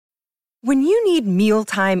When you need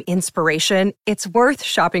mealtime inspiration, it's worth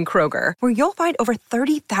shopping Kroger, where you'll find over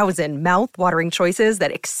 30,000 mouth-watering choices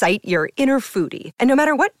that excite your inner foodie. And no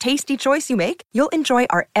matter what tasty choice you make, you'll enjoy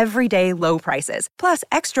our everyday low prices, plus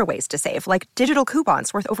extra ways to save, like digital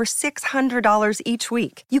coupons worth over $600 each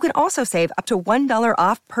week. You can also save up to $1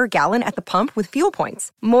 off per gallon at the pump with fuel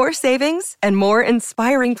points. More savings and more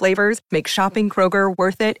inspiring flavors make shopping Kroger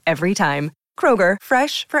worth it every time. Kroger,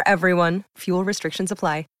 fresh for everyone. Fuel restrictions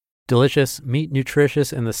apply. Delicious, meat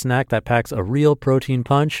nutritious, and the snack that packs a real protein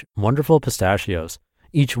punch, Wonderful Pistachios.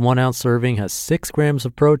 Each 1 ounce serving has 6 grams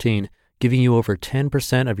of protein, giving you over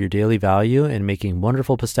 10% of your daily value and making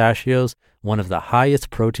Wonderful Pistachios one of the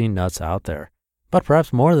highest protein nuts out there. But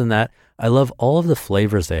perhaps more than that, I love all of the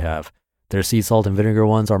flavors they have. Their sea salt and vinegar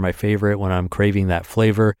ones are my favorite when I'm craving that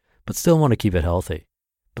flavor, but still want to keep it healthy.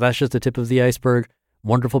 But that's just the tip of the iceberg.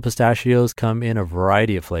 Wonderful Pistachios come in a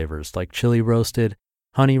variety of flavors like chili roasted,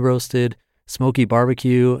 honey roasted, smoky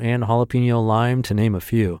barbecue, and jalapeno lime, to name a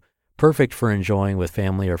few. Perfect for enjoying with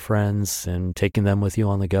family or friends and taking them with you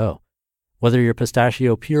on the go. Whether you're a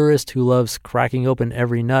pistachio purist who loves cracking open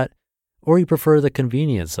every nut, or you prefer the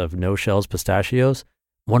convenience of no-shells pistachios,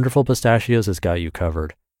 Wonderful Pistachios has got you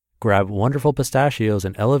covered. Grab Wonderful Pistachios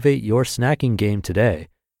and elevate your snacking game today.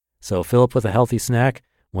 So fill up with a healthy snack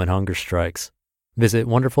when hunger strikes. Visit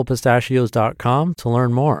wonderfulpistachios.com to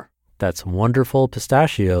learn more. That's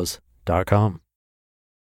wonderfulpistachios.com.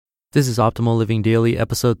 This is Optimal Living Daily,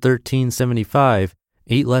 episode 1375,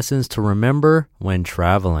 8 Lessons to Remember When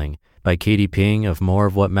Traveling, by Katie Ping of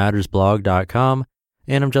moreofwhatmattersblog.com.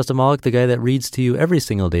 And I'm Justin Malik, the guy that reads to you every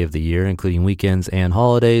single day of the year, including weekends and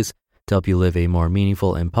holidays, to help you live a more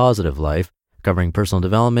meaningful and positive life, covering personal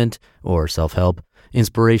development or self-help,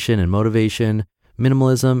 inspiration and motivation,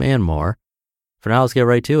 minimalism, and more. For now, let's get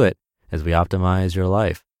right to it as we optimize your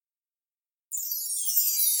life.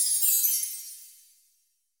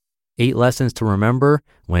 8 Lessons to Remember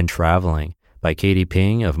When Traveling, by Katie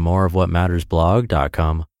Ping of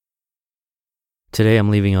moreofwhatmattersblog.com. Today I'm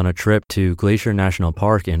leaving on a trip to Glacier National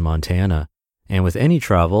Park in Montana. And with any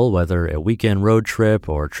travel, whether a weekend road trip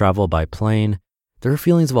or travel by plane, there are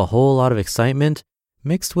feelings of a whole lot of excitement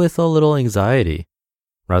mixed with a little anxiety.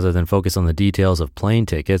 Rather than focus on the details of plane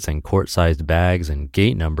tickets and court-sized bags and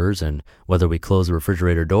gate numbers and whether we close the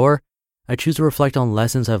refrigerator door, I choose to reflect on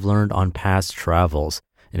lessons I've learned on past travels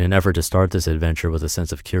in an effort to start this adventure with a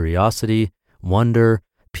sense of curiosity, wonder,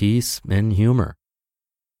 peace, and humor.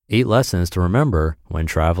 8 lessons to remember when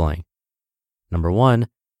traveling. Number 1,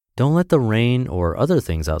 don't let the rain or other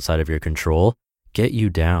things outside of your control get you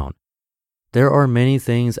down. There are many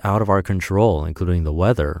things out of our control, including the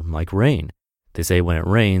weather, like rain. They say when it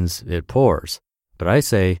rains, it pours. But I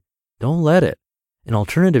say, don't let it. An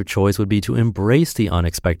alternative choice would be to embrace the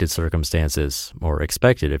unexpected circumstances, or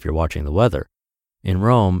expected if you're watching the weather. In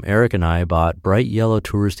Rome, Eric and I bought bright yellow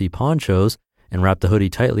touristy ponchos and wrapped the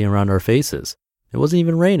hoodie tightly around our faces. It wasn't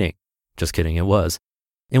even raining. Just kidding, it was.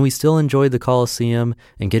 And we still enjoyed the Colosseum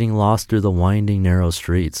and getting lost through the winding, narrow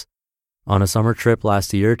streets. On a summer trip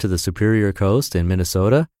last year to the Superior Coast in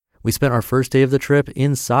Minnesota, we spent our first day of the trip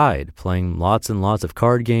inside, playing lots and lots of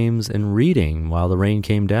card games and reading while the rain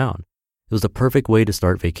came down. It was the perfect way to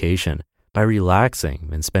start vacation, by relaxing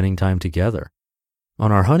and spending time together. On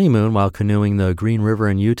our honeymoon while canoeing the Green River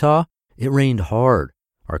in Utah, it rained hard.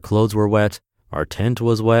 Our clothes were wet, our tent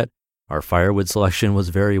was wet, our firewood selection was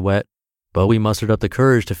very wet, but we mustered up the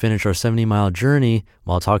courage to finish our 70-mile journey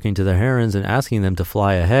while talking to the herons and asking them to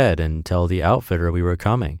fly ahead and tell the outfitter we were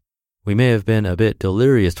coming. We may have been a bit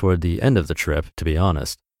delirious toward the end of the trip, to be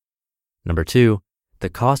honest. Number 2, the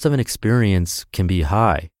cost of an experience can be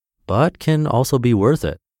high, but can also be worth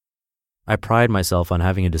it. I pride myself on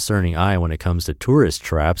having a discerning eye when it comes to tourist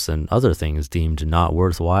traps and other things deemed not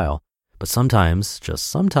worthwhile. But sometimes, just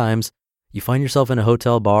sometimes, you find yourself in a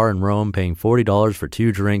hotel bar in Rome paying $40 for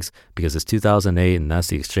 2 drinks because it's 2008 and that's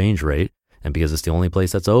the exchange rate, and because it's the only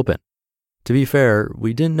place that's open. To be fair,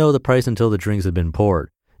 we didn't know the price until the drinks had been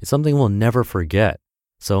poured. It's something we'll never forget.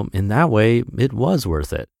 So in that way, it was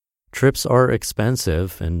worth it. Trips are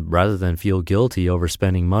expensive, and rather than feel guilty over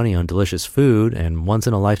spending money on delicious food and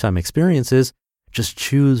once-in-a-lifetime experiences, just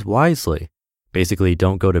choose wisely. Basically,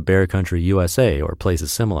 don't go to Bear Country, USA or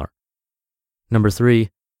places similar. Number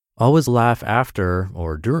 3, always laugh after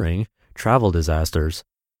or during travel disasters.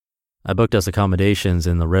 I booked us accommodations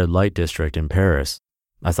in the red light district in Paris.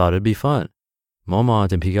 I thought it'd be fun.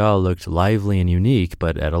 Montmartre and Pigalle looked lively and unique,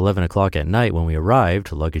 but at 11 o'clock at night when we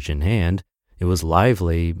arrived, luggage in hand, it was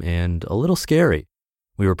lively and a little scary.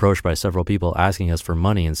 We were approached by several people asking us for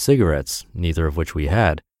money and cigarettes, neither of which we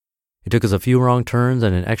had. It took us a few wrong turns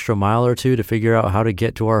and an extra mile or two to figure out how to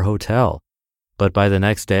get to our hotel. But by the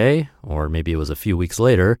next day, or maybe it was a few weeks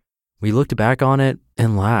later, we looked back on it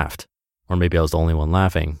and laughed. Or maybe I was the only one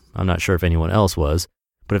laughing. I'm not sure if anyone else was.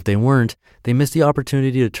 But if they weren't, they missed the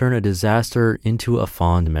opportunity to turn a disaster into a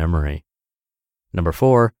fond memory. Number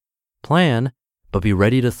 4, plan, but be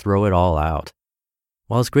ready to throw it all out.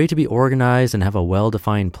 While it's great to be organized and have a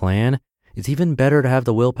well-defined plan, it's even better to have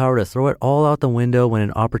the willpower to throw it all out the window when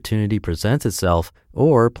an opportunity presents itself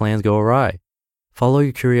or plans go awry. Follow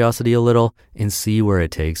your curiosity a little and see where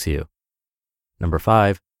it takes you. Number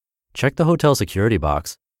 5, check the hotel security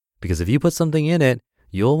box, because if you put something in it,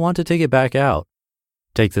 you'll want to take it back out.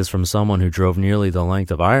 Take this from someone who drove nearly the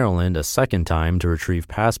length of Ireland a second time to retrieve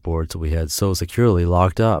passports we had so securely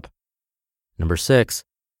locked up. Number 6,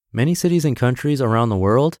 many cities and countries around the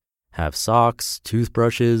world have socks,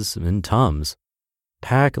 toothbrushes, and Tums.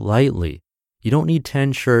 Pack lightly. You don't need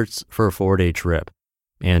 10 shirts for a 4-day trip.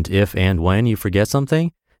 And if and when you forget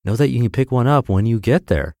something, know that you can pick one up when you get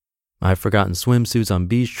there. I've forgotten swimsuits on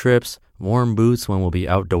beach trips, warm boots when we'll be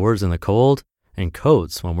outdoors in the cold, and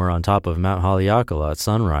coats when we're on top of Mount Haleakala at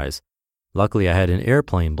sunrise. Luckily, I had an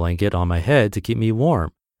airplane blanket on my head to keep me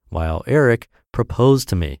warm, while Eric proposed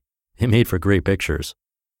to me. It made for great pictures.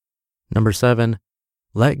 Number 7,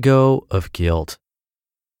 let go of guilt.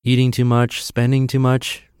 Eating too much, spending too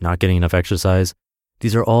much, not getting enough exercise,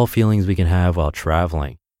 these are all feelings we can have while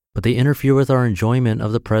traveling, but they interfere with our enjoyment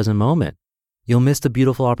of the present moment. You'll miss the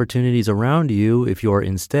beautiful opportunities around you if you're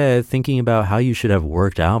instead thinking about how you should have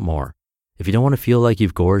worked out more. If you don't want to feel like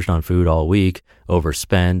you've gorged on food all week,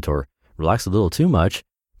 overspent, or relaxed a little too much,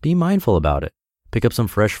 be mindful about it. Pick up some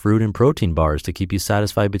fresh fruit and protein bars to keep you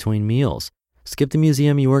satisfied between meals. Skip the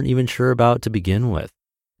museum you weren't even sure about to begin with.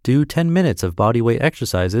 Do 10 minutes of body weight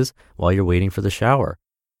exercises while you're waiting for the shower.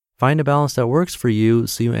 Find a balance that works for you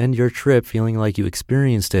so you end your trip feeling like you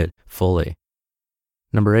experienced it fully.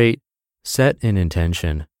 Number 8, set an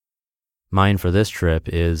intention. Mine for this trip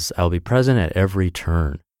is I'll be present at every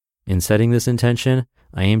turn. In setting this intention,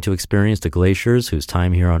 I aim to experience the glaciers whose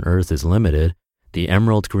time here on Earth is limited, the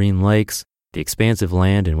emerald green lakes, the expansive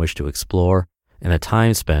land in which to explore, and the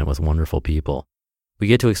time spent with wonderful people. We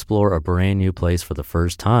get to explore a brand new place for the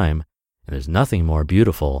first time, and there's nothing more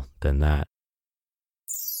beautiful than that.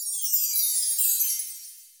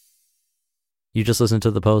 You just listened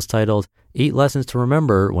to the post titled 8 Lessons to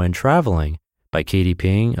Remember When Traveling by Katie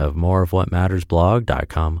Ping of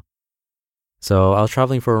moreofwhatmattersblog.com. So I was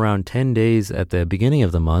traveling for around 10 days at the beginning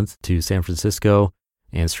of the month to San Francisco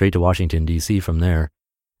and straight to Washington, D.C. from there.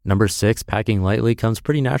 Number 6, packing lightly, comes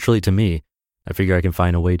pretty naturally to me. I figure I can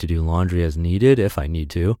find a way to do laundry as needed if I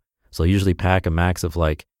need to. So I usually pack a max of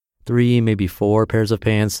like 3, maybe 4 pairs of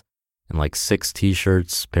pants and like 6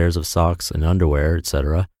 t-shirts, pairs of socks and underwear,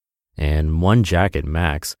 etc. And 1 jacket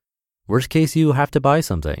max. Worst case, you have to buy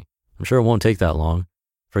something. I'm sure it won't take that long.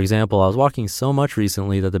 For example, I was walking so much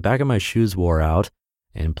recently that the back of my shoes wore out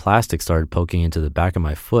and plastic started poking into the back of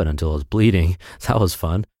my foot until I was bleeding. That was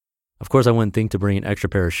fun. Of course, I wouldn't think to bring an extra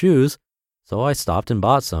pair of shoes, so I stopped and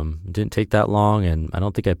bought some. It didn't take that long, and I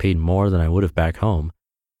don't think I paid more than I would have back home.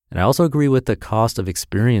 And I also agree with the cost of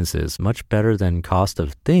experiences, much better than cost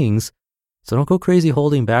of things, so don't go crazy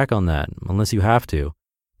holding back on that unless you have to.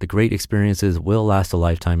 The great experiences will last a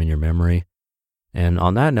lifetime in your memory. And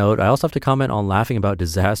on that note, I also have to comment on laughing about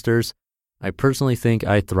disasters. I personally think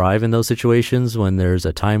I thrive in those situations when there's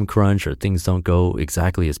a time crunch or things don't go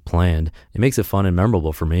exactly as planned. It makes it fun and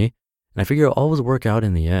memorable for me, and I figure it'll always work out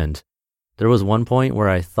in the end. There was one point where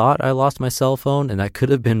I thought I lost my cell phone, and that could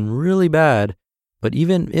have been really bad. But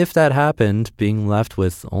even if that happened, being left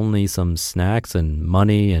with only some snacks and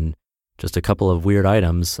money and just a couple of weird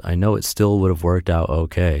items, I know it still would have worked out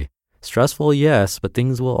okay. Stressful, yes, but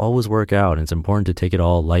things will always work out, and it's important to take it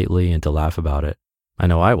all lightly and to laugh about it. I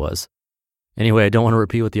know I was. Anyway, I don't want to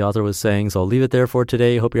repeat what the author was saying, so I'll leave it there for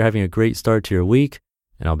today. Hope you're having a great start to your week,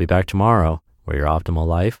 and I'll be back tomorrow where your optimal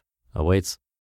life awaits.